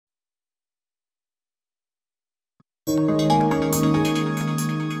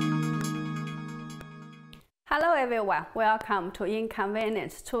everyone, welcome to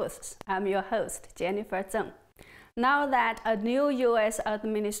Inconvenient Truths. I'm your host, Jennifer Zeng. Now that a new U.S.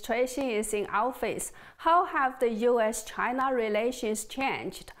 administration is in office, how have the U.S.-China relations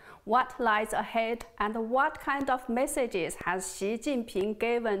changed? What lies ahead, and what kind of messages has Xi Jinping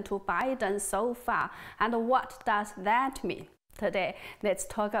given to Biden so far, and what does that mean? Today, let's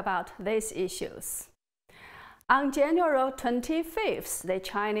talk about these issues. On January 25th, the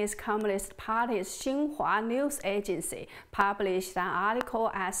Chinese Communist Party's Xinhua news agency published an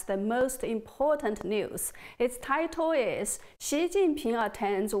article as the most important news. Its title is Xi Jinping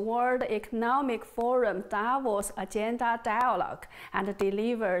attends World Economic Forum Davos Agenda Dialogue and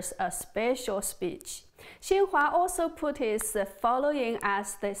delivers a special speech. Xinhua also put its following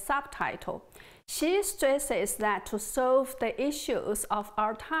as the subtitle. Xi stresses that to solve the issues of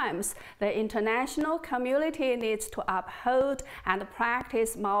our times, the international community needs to uphold and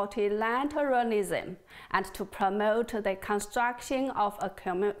practice multilateralism and to promote the construction of a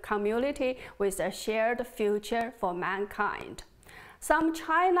community with a shared future for mankind. Some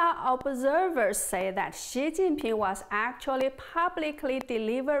China observers say that Xi Jinping was actually publicly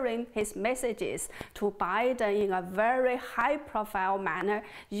delivering his messages to Biden in a very high-profile manner,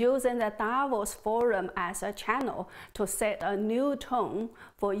 using the Davos Forum as a channel to set a new tone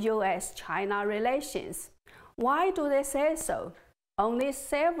for U.S.-China relations. Why do they say so? Only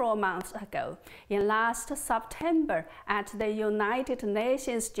several months ago, in last September, at the United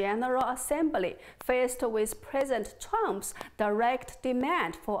Nations General Assembly, faced with President Trump's direct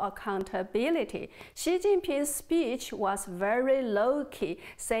demand for accountability, Xi Jinping's speech was very low-key,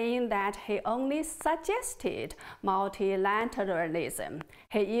 saying that he only suggested multilateralism.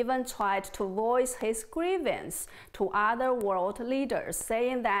 He even tried to voice his grievance to other world leaders,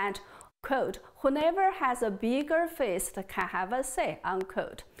 saying that, quote, whoever has a bigger fist can have a say,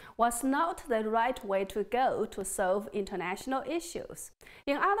 unquote, was not the right way to go to solve international issues.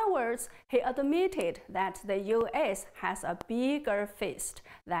 In other words, he admitted that the U.S. has a bigger fist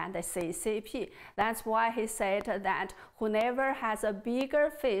than the CCP. That's why he said that whoever has a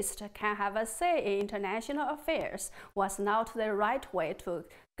bigger fist can have a say in international affairs was not the right way to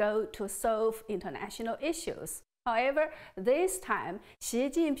go to solve international issues. However, this time, Xi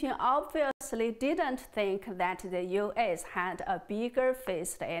Jinping obviously didn't think that the U.S. had a bigger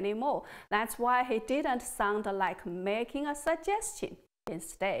fist anymore. That's why he didn't sound like making a suggestion.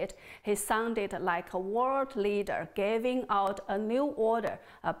 Instead, he sounded like a world leader giving out a new order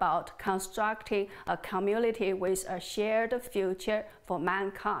about constructing a community with a shared future for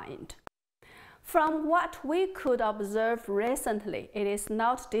mankind. From what we could observe recently, it is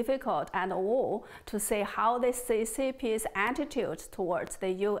not difficult at all to see how the CCP's attitude towards the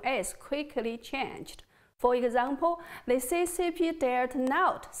U.S. quickly changed. For example, the CCP dared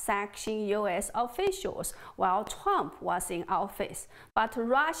not sanction U.S. officials while Trump was in office, but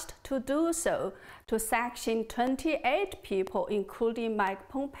rushed to do so to sanction 28 people, including Mike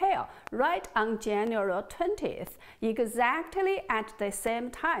Pompeo, right on January 20th, exactly at the same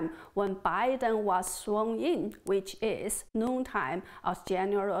time when Biden was sworn in, which is noontime of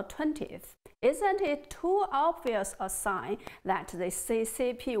January 20th. Isn't it too obvious a sign that the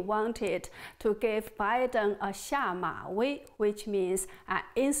CCP wanted to give Biden a 下马威, which means an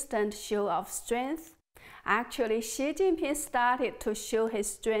instant show of strength? Actually, Xi Jinping started to show his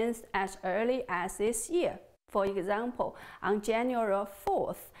strength as early as this year. For example, on January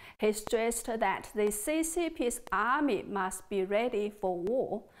 4th, he stressed that the CCP's army must be ready for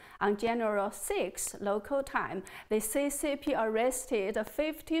war. On January 6th, local time, the CCP arrested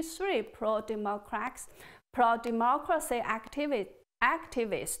 53 pro-democracy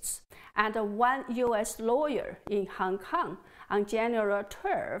activists and one U.S. lawyer in Hong Kong. On January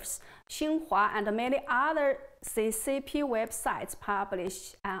 12th, Xinhua and many other CCP websites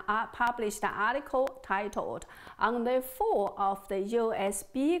published an article titled "On the Fall of the U.S.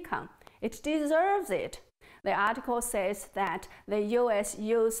 Beacon." It deserves it. The article says that the U.S.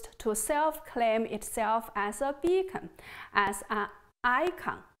 used to self-claim itself as a beacon, as an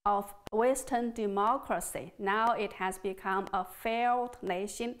icon of Western democracy. Now it has become a failed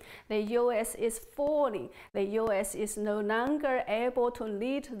nation. The U.S. is falling. The U.S. is no longer able to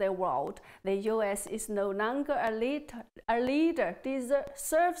lead the world. The U.S. is no longer a leader,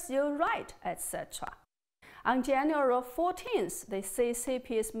 serves you right, etc. On January 14th, the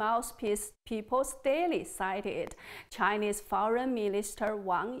CCP's mouthpiece People's Daily cited Chinese Foreign Minister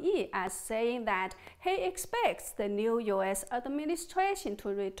Wang Yi as saying that he expects the new U.S. administration to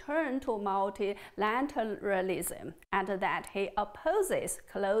return to multilateralism and that he opposes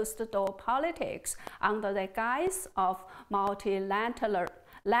closed-door politics under the guise of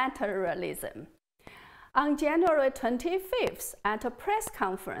multilateralism. On January 25th, at a press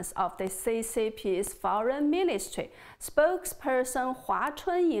conference of the CCP's Foreign Ministry, spokesperson Hua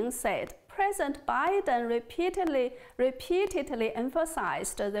Chunying said President Biden repeatedly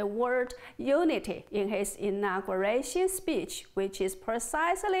emphasized the word unity in his inauguration speech, which is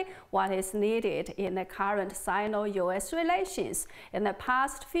precisely what is needed in the current Sino-US relations. In the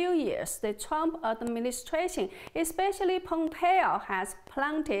past few years, the Trump administration, especially Pompeo, has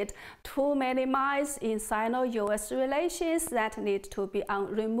planted too many mines in Sino-US relations that need to be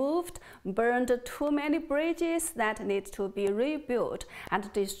removed, burned too many bridges that need to be rebuilt, and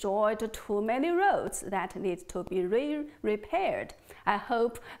destroyed too many roads that need to be repaired. I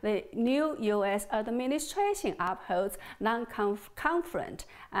hope the new U.S. administration upholds non-conflict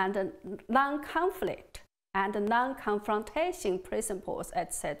and non-confrontation principles,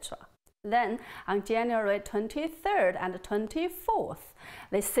 etc. Then, on January 23rd and 24th,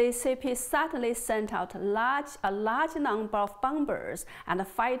 the CCP suddenly sent out a large number of bombers and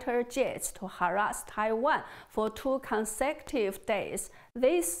fighter jets to harass Taiwan for 2 consecutive days.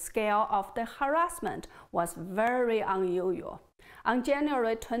 This scale of the harassment was very unusual. On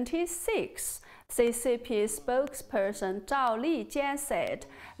January 26th, CCP spokesperson Zhao Lijian said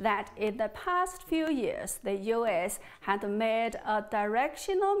that in the past few years, the U.S. had made a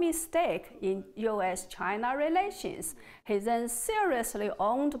directional mistake in U.S.-China relations. He then seriously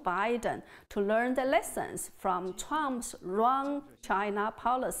warned Biden to learn the lessons from Trump's wrong China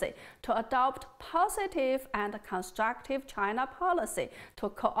policy, to adopt positive and constructive China policy, to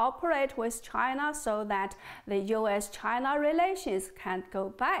cooperate with China so that the U.S.-China relations can go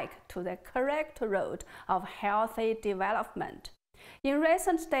back to the correct road of healthy development. In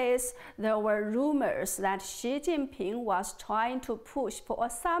recent days, there were rumors that Xi Jinping was trying to push for a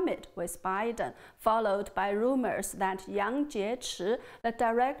summit with Biden, followed by rumors that Yang Jiechi, the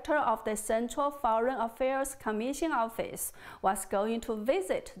director of the Central Foreign Affairs Commission Office, was going to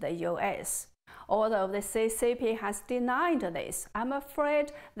visit the U.S. Although the CCP has denied this, I'm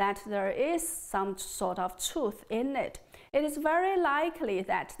afraid that there is some sort of truth in it. It is very likely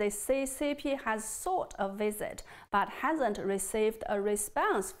that the CCP has sought a visit but hasn't received a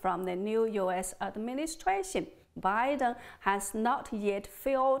response from the new U.S. administration. Biden has not yet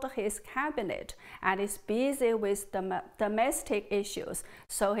filled his cabinet and is busy with domestic issues,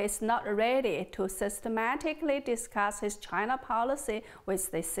 so he's not ready to systematically discuss his China policy with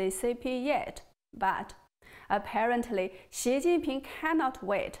the CCP yet. But apparently, Xi Jinping cannot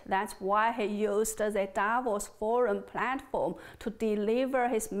wait. That's why he used the Davos Forum platform to deliver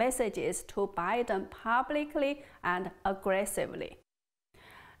his messages to Biden publicly and aggressively.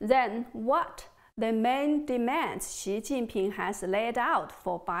 Then what? The main demands Xi Jinping has laid out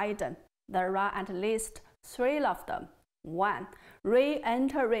for Biden. There are at least 3 of them. 1.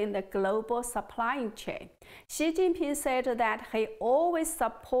 Re-entering the global supply chain. Xi Jinping said that he always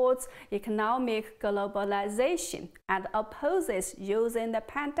supports economic globalization and opposes using the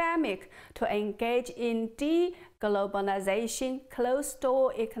pandemic to engage in de-globalization,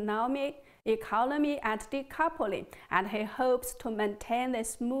 closed-door economy and decoupling, and he hopes to maintain the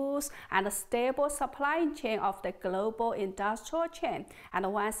smooth and stable supply chain of the global industrial chain,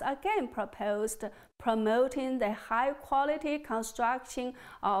 and once again proposed promoting the high-quality construction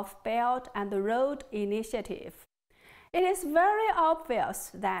of Belt and Road Initiative. It is very obvious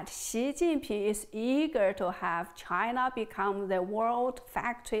that Xi Jinping is eager to have China become the world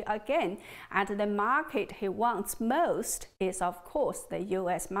factory again, and the market he wants most is, of course, the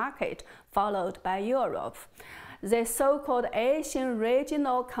US market, followed by Europe. The so-called Asian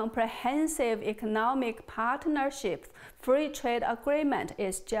Regional Comprehensive Economic Partnership Free Trade Agreement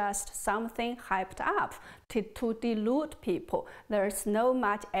is just something hyped up to delude people. There's no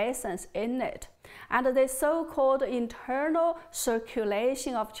much essence in it. And the so-called internal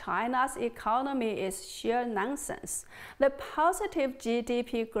circulation of China's economy is sheer nonsense. The positive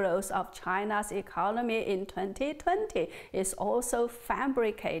GDP growth of China's economy in 2020 is also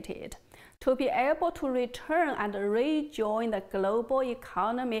fabricated. To be able to return and rejoin the global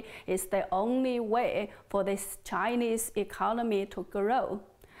economy is the only way for the Chinese economy to grow.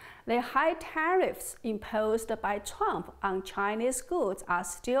 The high tariffs imposed by Trump on Chinese goods are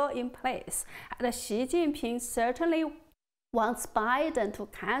still in place, and Xi Jinping certainly wants Biden to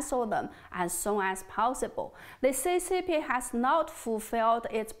cancel them as soon as possible. The CCP has not fulfilled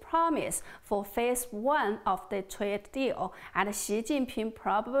its promise for phase 1 of the trade deal, and Xi Jinping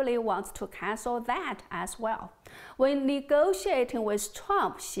probably wants to cancel that as well. When negotiating with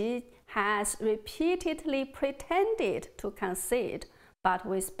Trump, Xi has repeatedly pretended to concede, but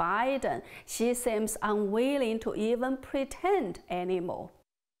with Biden, Xi seems unwilling to even pretend anymore.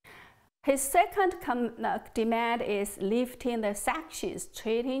 His second demand is lifting the sanctions,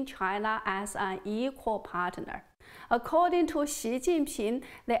 treating China as an equal partner. According to Xi Jinping,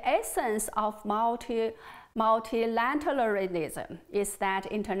 the essence of multilateralism is that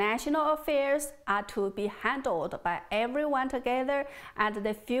international affairs are to be handled by everyone together, and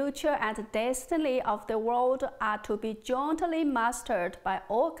the future and destiny of the world are to be jointly mastered by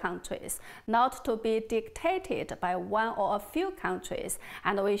all countries, not to be dictated by one or a few countries,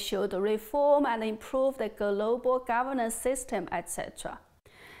 and we should reform and improve the global governance system, etc.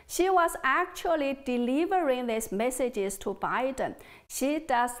 She was actually delivering these messages to Biden. She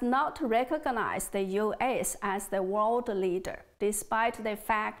does not recognize the U.S. as the world leader, despite the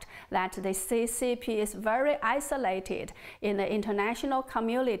fact that the CCP is very isolated in the international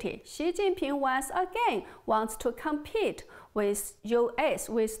community. Xi Jinping once again wants to compete with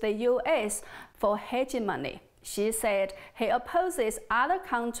the U.S. for hegemony. She said he opposes other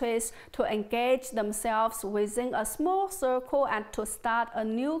countries to engage themselves within a small circle and to start a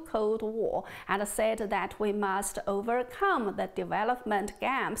new Cold War, and said that we must overcome the development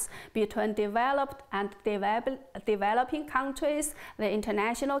gaps between developed and developing countries. The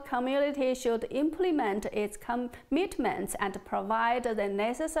international community should implement its commitments and provide the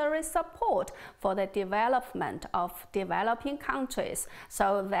necessary support for the development of developing countries,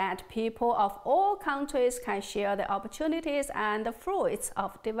 so that people of all countries can share the opportunities and the fruits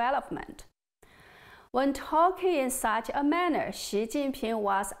of development. When talking in such a manner, Xi Jinping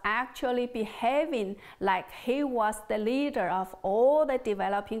was actually behaving like he was the leader of all the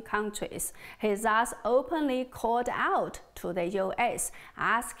developing countries. He thus openly called out to the U.S.,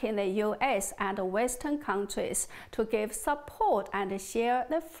 asking the U.S. and Western countries to give support and share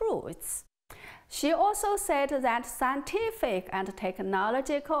the fruits. She also said that scientific and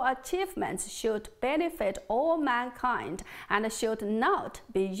technological achievements should benefit all mankind and should not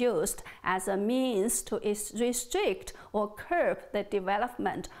be used as a means to restrict or curb the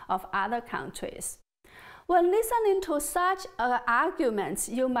development of other countries. When listening to such arguments,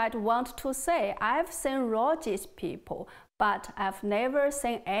 you might want to say, I've seen roguish people, but I've never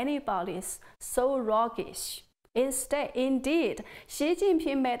seen anybody so roguish. Indeed, Xi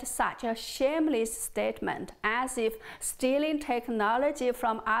Jinping made such a shameless statement, as if stealing technology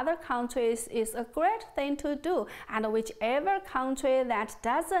from other countries is a great thing to do, and whichever country that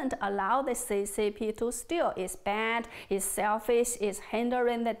doesn't allow the CCP to steal is bad, is selfish, is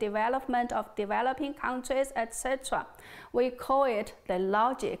hindering the development of developing countries, etc. We call it the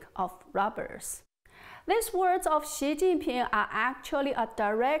logic of robbers. These words of Xi Jinping are actually a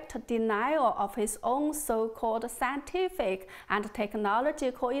direct denial of his own so-called scientific and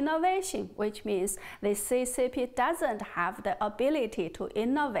technological innovation, which means the CCP doesn't have the ability to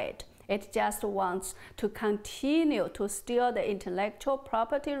innovate. It just wants to continue to steal the intellectual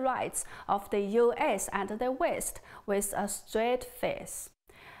property rights of the US and the West with a straight face.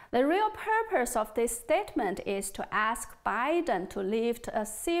 The real purpose of this statement is to ask Biden to lift a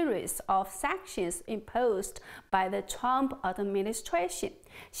series of sanctions imposed by the Trump administration.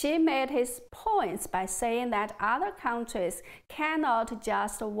 Xi made his points by saying that other countries cannot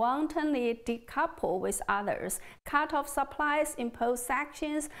just wantonly decouple with others, cut off supplies, impose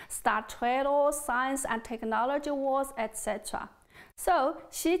sanctions, start trade wars, science and technology wars, etc. So,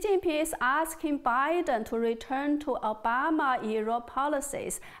 Xi Jinping is asking Biden to return to Obama-era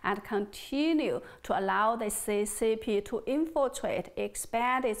policies and continue to allow the CCP to infiltrate,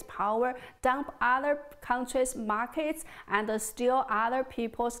 expand its power, dump other countries' markets, and steal other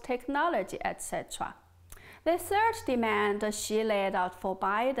people's technology, etc. The third demand Xi laid out for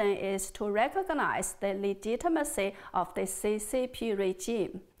Biden is to recognize the legitimacy of the CCP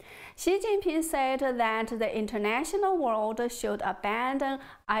regime. Xi Jinping said that the international world should abandon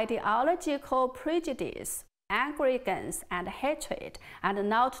ideological prejudice, arrogance, and hatred, and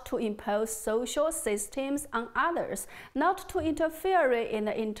not to impose social systems on others, not to interfere in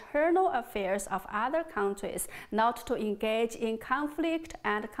the internal affairs of other countries, not to engage in conflict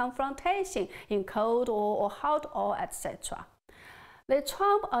and confrontation in Cold War or Hot War, etc. The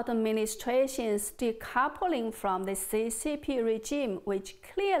Trump administration's decoupling from the CCP regime, which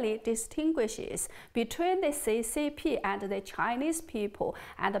clearly distinguishes between the CCP and the Chinese people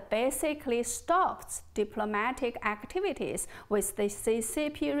and basically stops diplomatic activities with the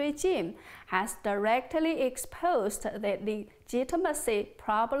CCP regime, has directly exposed the legitimacy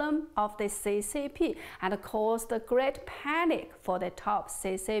problem of the CCP and caused great panic for the top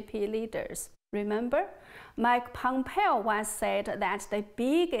CCP leaders. Remember? Mike Pompeo once said that the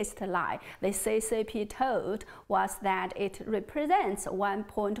biggest lie the CCP told was that it represents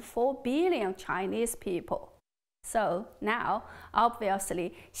 1.4 billion Chinese people. So now,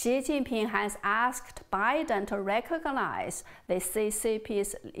 obviously, Xi Jinping has asked Biden to recognize the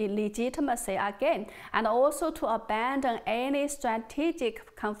CCP's legitimacy again and also to abandon any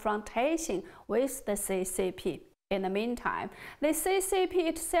strategic confrontation with the CCP. In the meantime, the CCP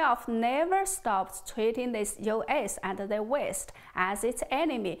itself never stopped treating the US and the West as its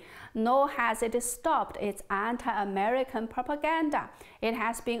enemy, nor has it stopped its anti-American propaganda. It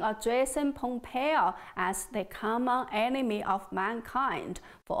has been addressing Pompeo as the common enemy of mankind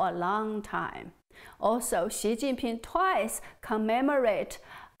for a long time. Also, Xi Jinping twice commemorate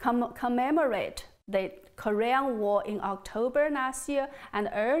the Korean War in October last year,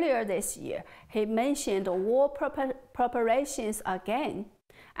 and earlier this year, he mentioned war preparations again.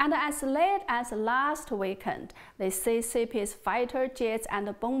 And as late as last weekend, the CCP's fighter jets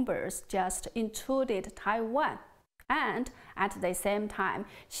and bombers just intruded Taiwan. And at the same time,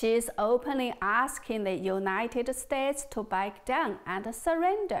 she is openly asking the United States to back down and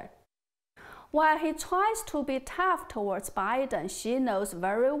surrender. While he tries to be tough towards Biden, Xi knows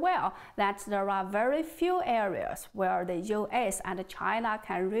very well that there are very few areas where the US and China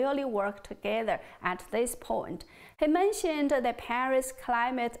can really work together at this point. He mentioned the Paris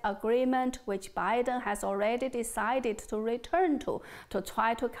Climate Agreement, which Biden has already decided to return to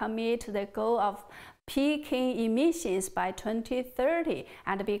try to commit the goal of peaking emissions by 2030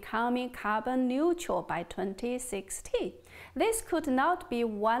 and becoming carbon neutral by 2060. This could be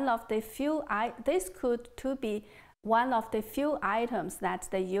one of the few items that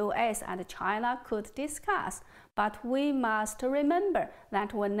the US and China could discuss. But we must remember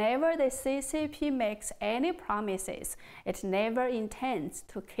that whenever the CCP makes any promises, it never intends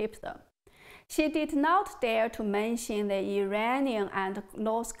to keep them. She did not dare to mention the Iranian and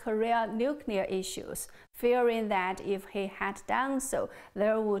North Korea nuclear issues, fearing that if he had done so,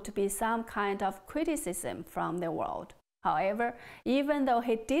 there would be some kind of criticism from the world. However, even though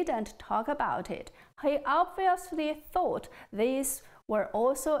he didn't talk about it, he obviously thought these were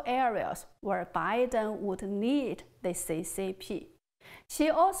also areas where Biden would need the CCP. She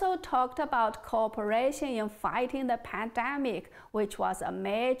also talked about cooperation in fighting the pandemic, which was a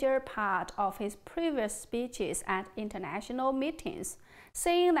major part of his previous speeches at international meetings.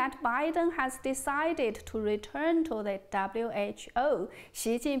 Saying that Biden has decided to return to the WHO,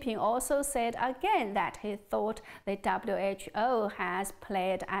 Xi Jinping also said again that he thought the WHO has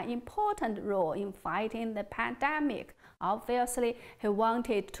played an important role in fighting the pandemic. Obviously, he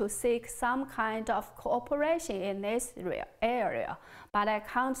wanted to seek some kind of cooperation in this area, but I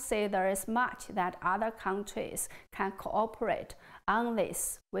can't say there is much that other countries can cooperate on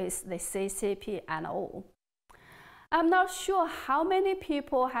this with the CCP and all. I'm not sure how many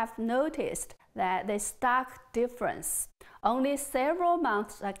people have noticed that the stark difference. Only several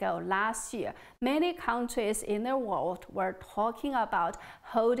months ago last year, many countries in the world were talking about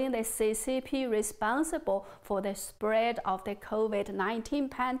holding the CCP responsible for the spread of the COVID-19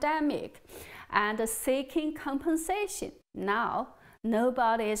 pandemic and seeking compensation. Now,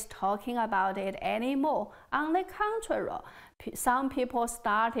 nobody is talking about it anymore. On the contrary, some people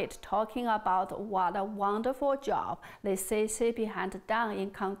started talking about what a wonderful job the CCP had done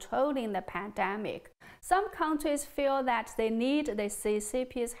in controlling the pandemic. Some countries feel that they need the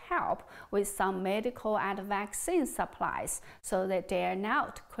CCP's help with some medical and vaccine supplies, so they dare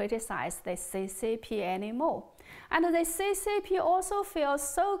not criticize the CCP anymore. And the CCP also feels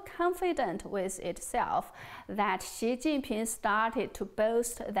so confident with itself that Xi Jinping started to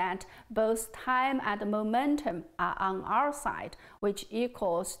boast that both time and momentum are on our side, which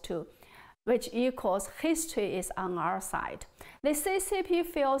equals history is on our side. The CCP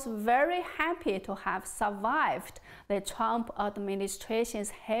feels very happy to have survived the Trump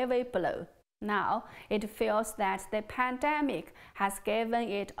administration's heavy blow. Now, it feels that the pandemic has given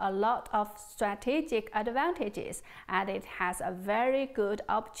it a lot of strategic advantages, and it has a very good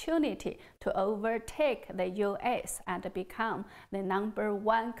opportunity to overtake the US and become the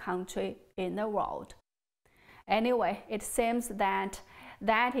 #1 country in the world. Anyway, it seems that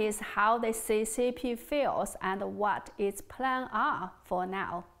that is how the CCP feels and what its plans are for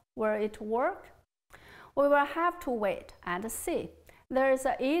now. Will it work? We will have to wait and see. There is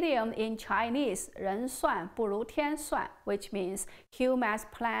an idiom in Chinese, 人算不如天算, which means humans'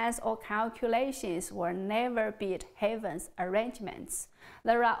 plans or calculations will never beat heaven's arrangements.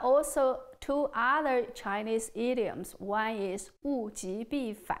 There are also two other Chinese idioms. One is 物极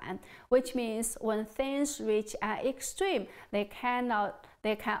必反, which means when things reach an extreme, they can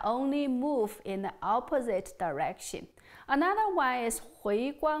only move in the opposite direction. Another one is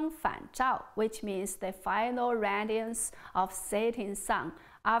回光返照, which means the final radiance of setting sun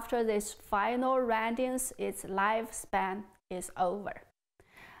After these final readings, its lifespan is over.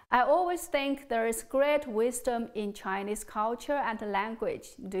 I always think there is great wisdom in Chinese culture and language.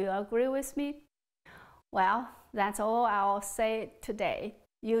 Do you agree with me? Well, that's all I'll say today.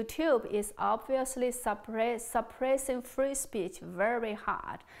 YouTube is obviously suppressing free speech very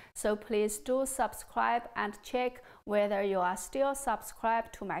hard, so please do subscribe and check whether you are still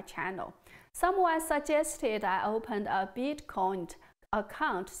subscribed to my channel. Someone suggested I opened a Bitcoin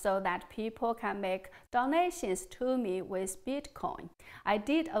account so that people can make donations to me with Bitcoin. I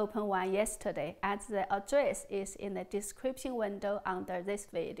did open one yesterday, and the address is in the description window under this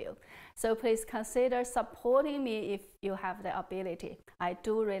video. So please consider supporting me if you have the ability. I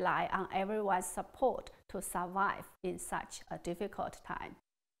do rely on everyone's support to survive in such a difficult time.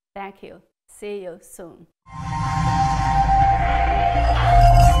 Thank you. See you soon.